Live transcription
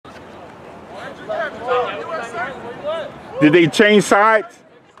Did they change sides?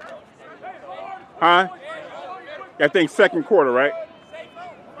 Huh? I think second quarter, right?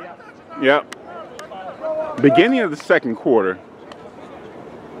 Yep. Beginning of the second quarter.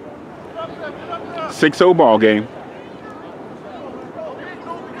 6-0 ball game.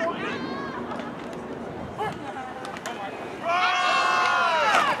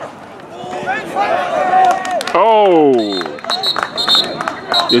 Oh!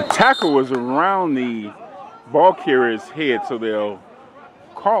 The tackle was around the ball carrier's head, so they'll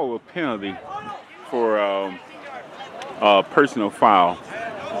call a penalty for a personal foul.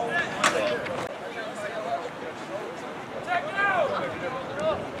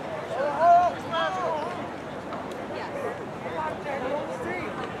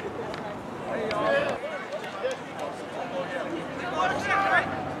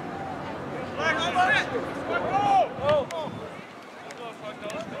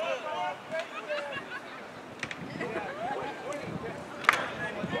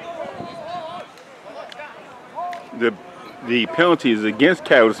 The penalties against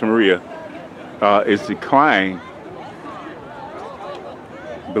Catalyst Maria is declined.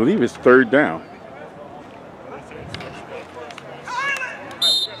 I believe it's third down.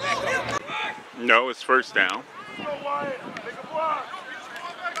 No, it's first down.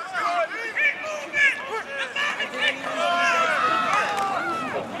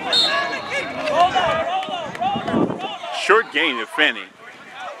 Short gain, if any.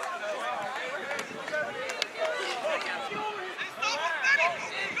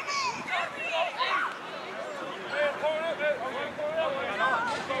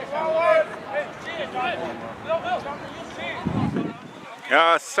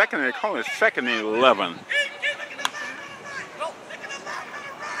 They're calling it second and 11.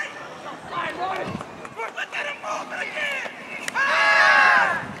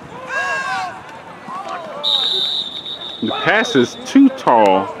 The pass is too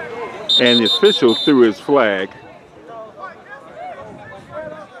tall, and the official threw his flag.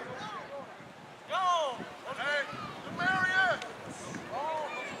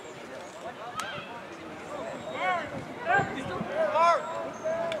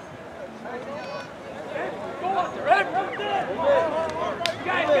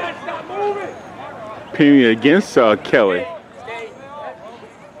 Penalty against Kelly.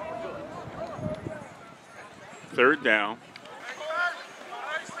 Third down.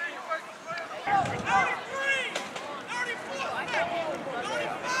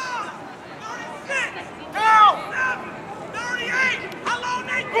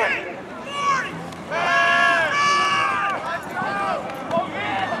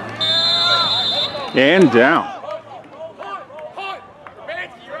 And down.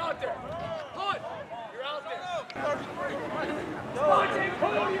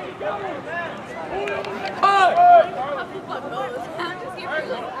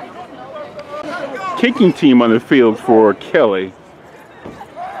 Kicking team on the field for Kelly.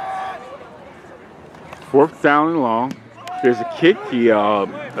 Fourth down and long. There's a kick, a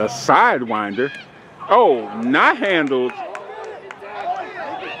sidewinder. Oh, not handled.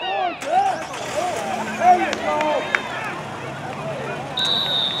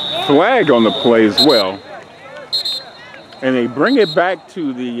 Flag on the play as well. And they bring it back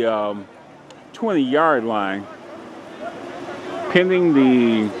to the 20-yard line, pending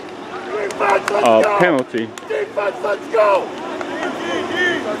the penalty. Defense, let's go!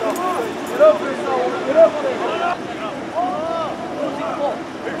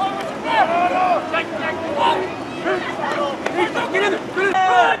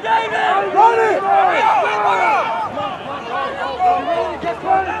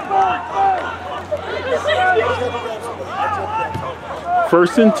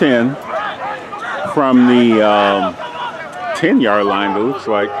 First and 10 from the 10-yard line, it looks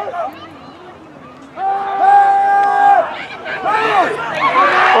like.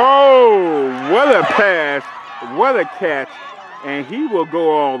 Oh, what a pass, what a catch, and he will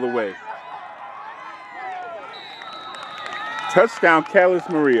go all the way. Touchdown, Catalyst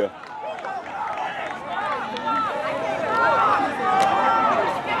Maria.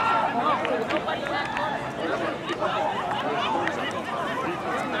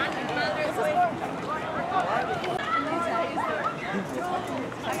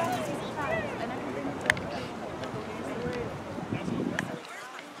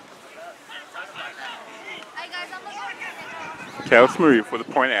 Catalyst Maria for the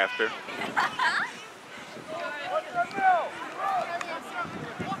point after.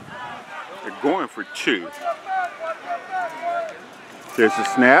 They're going for two. There's a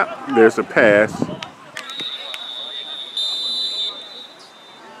snap, there's a pass.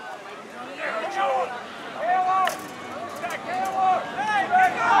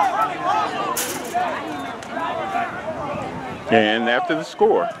 And after the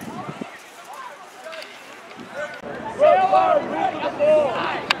score.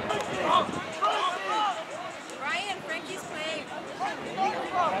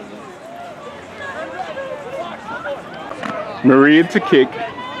 Maria to kick.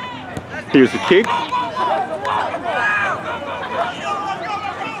 Here's the kick.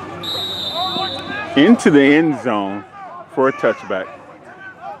 Into the end zone for a touchback.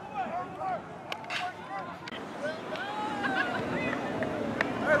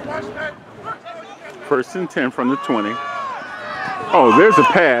 First and 10 from the 20. Oh, there's a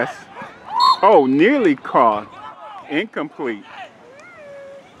pass. Oh, nearly caught. Incomplete.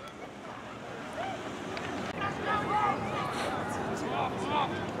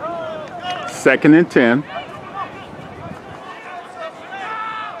 Second and 10.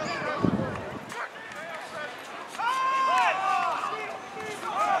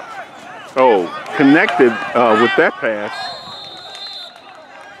 Oh, connected with that pass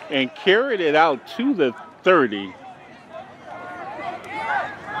and carried it out to the 30.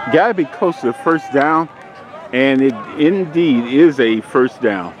 Gotta be close to the first down, and it indeed is a first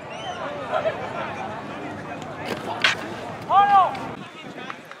down.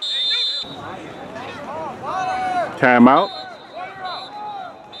 Timeout.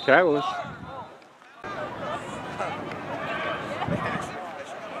 Catalyst.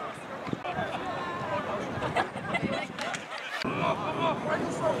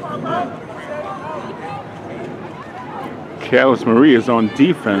 Catalyst Marie is on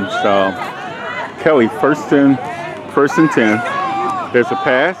defense. Kelly first and 10. There's a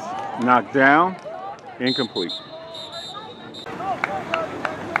pass, knocked down, incomplete.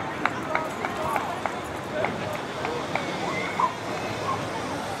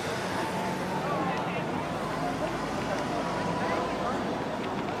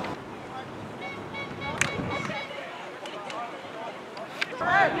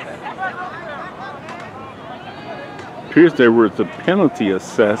 Appears there was a penalty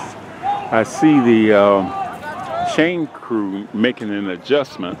assessed. I see the chain crew making an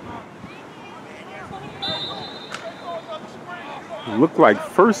adjustment. Looked like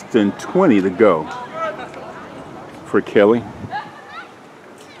first and 20 to go for Kelly.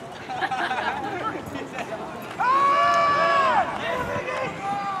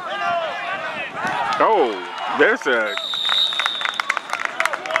 Oh, there's a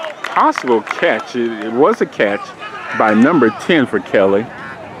possible catch. It was a catch by number 10 for Kelly.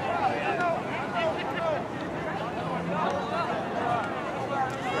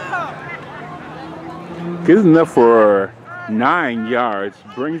 Good enough for 9 yards.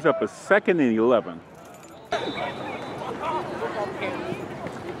 Brings up a 2nd and 11.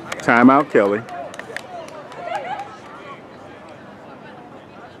 Timeout, Kelly.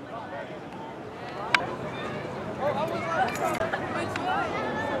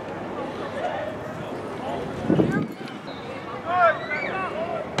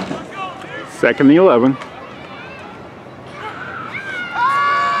 Second and 11.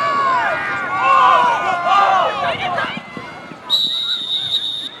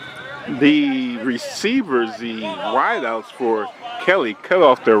 The receivers, the wideouts for Kelly, cut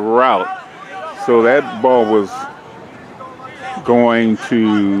off their route. So that ball was going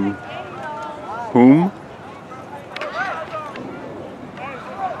to whom?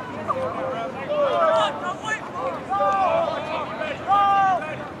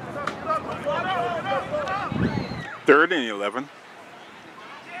 Third and 11.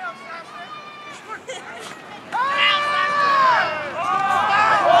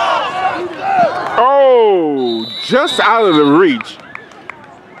 Oh, just out of the reach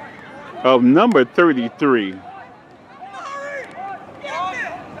of number 33.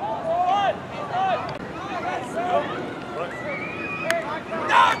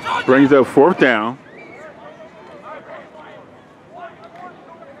 Brings up 4th down.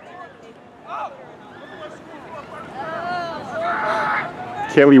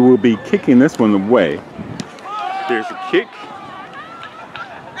 Kelly will be kicking this one away. There's a kick.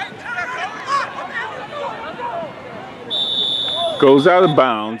 Goes out of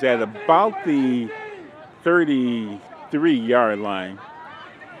bounds at about the 33-yard line.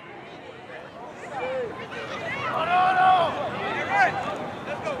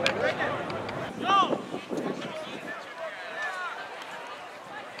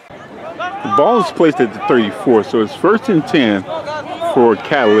 The ball is placed at the 34, so it's 1st and 10 for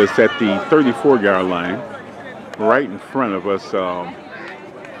Catalyst at the 34-yard line, right in front of us.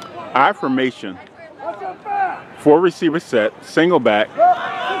 I formation. 4 receiver set, single back,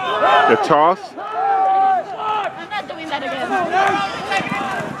 the toss. I'm not doing that again.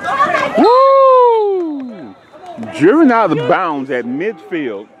 Woo! Driven out of bounds at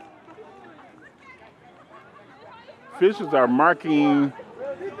midfield. Officials are marking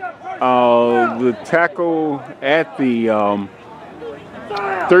the tackle at the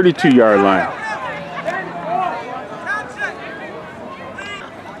 32-yard line.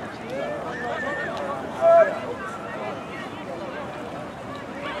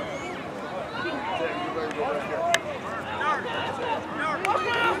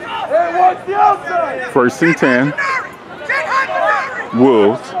 First and 10.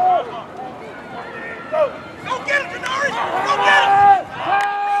 Wolves.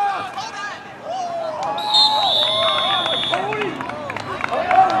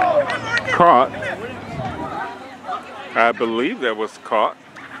 Caught. I believe that was caught.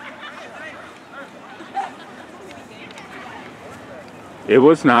 It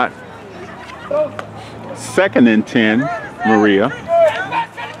was not. Second and 10, Maria.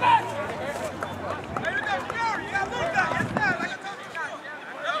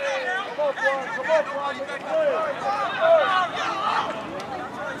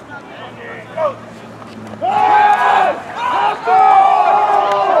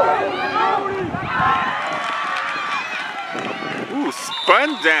 Ooh,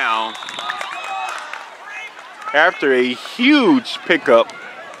 spun down after a huge pickup.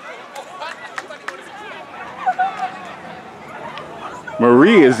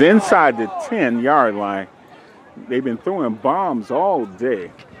 Marie is inside the 10-yard line. They've been throwing bombs all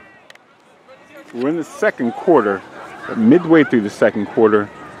day. We're in the second quarter, midway through the second quarter,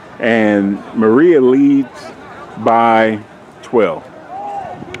 and Maria leads by 12.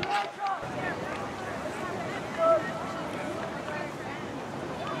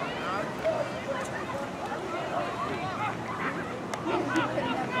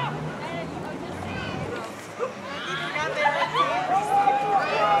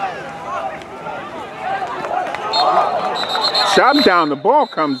 Shot down, the ball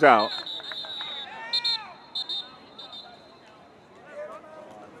comes out.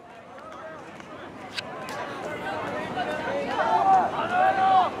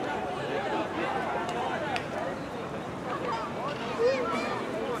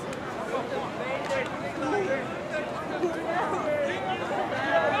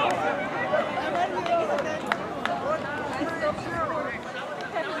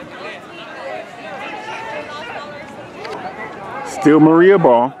 Still Maria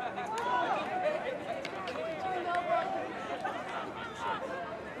ball.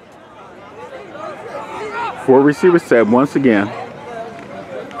 Four receiver set once again.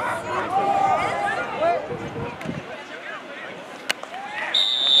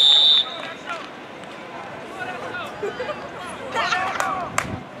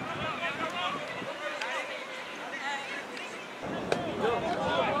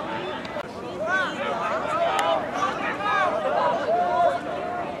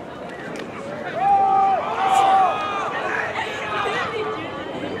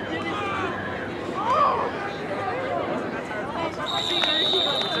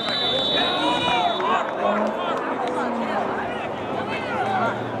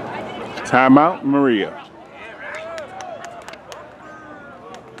 Timeout, Maria.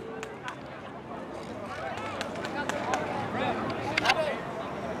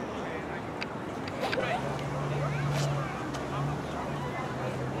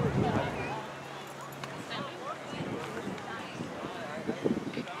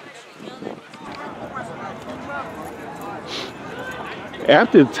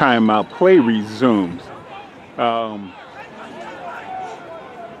 After the timeout, play resumes.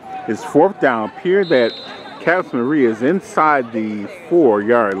 It's fourth down. Appear that Caps Maria is inside the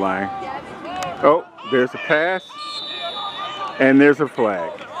 4-yard line. Oh, there's a pass, and there's a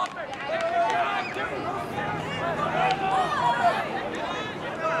flag.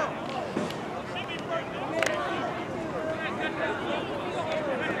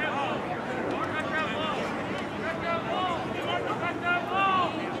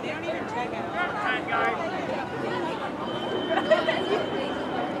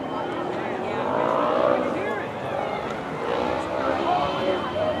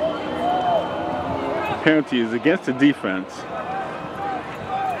 Penalty is against the defense.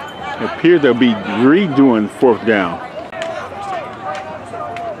 It appears they'll be redoing fourth down.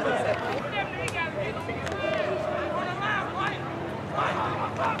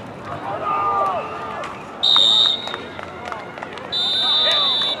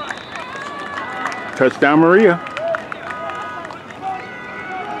 Touchdown, Maria.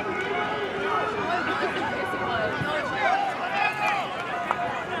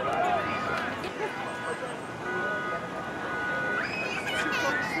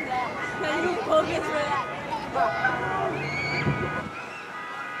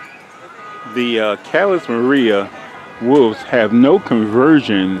 The Calais Maria Wolves have no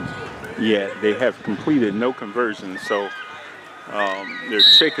conversions yet. They have completed no conversions, so they're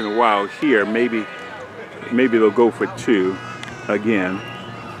taking a while here. Maybe they'll go for 2 again.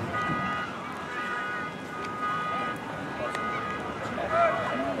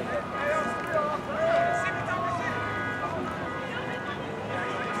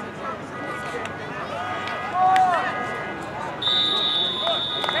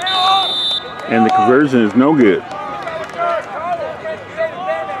 And the conversion is no good.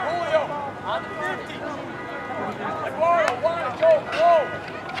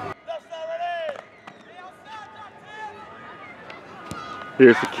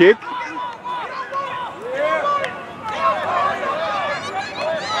 Here's the kick.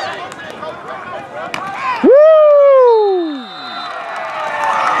 Woo!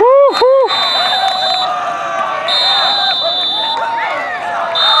 Woo-hoo!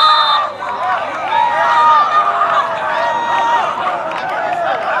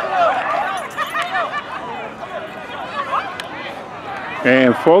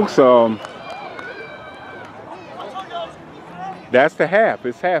 And folks, that's the half.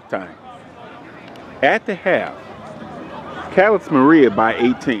 It's halftime. At the half, Calais Maria by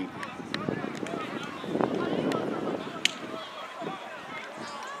 18.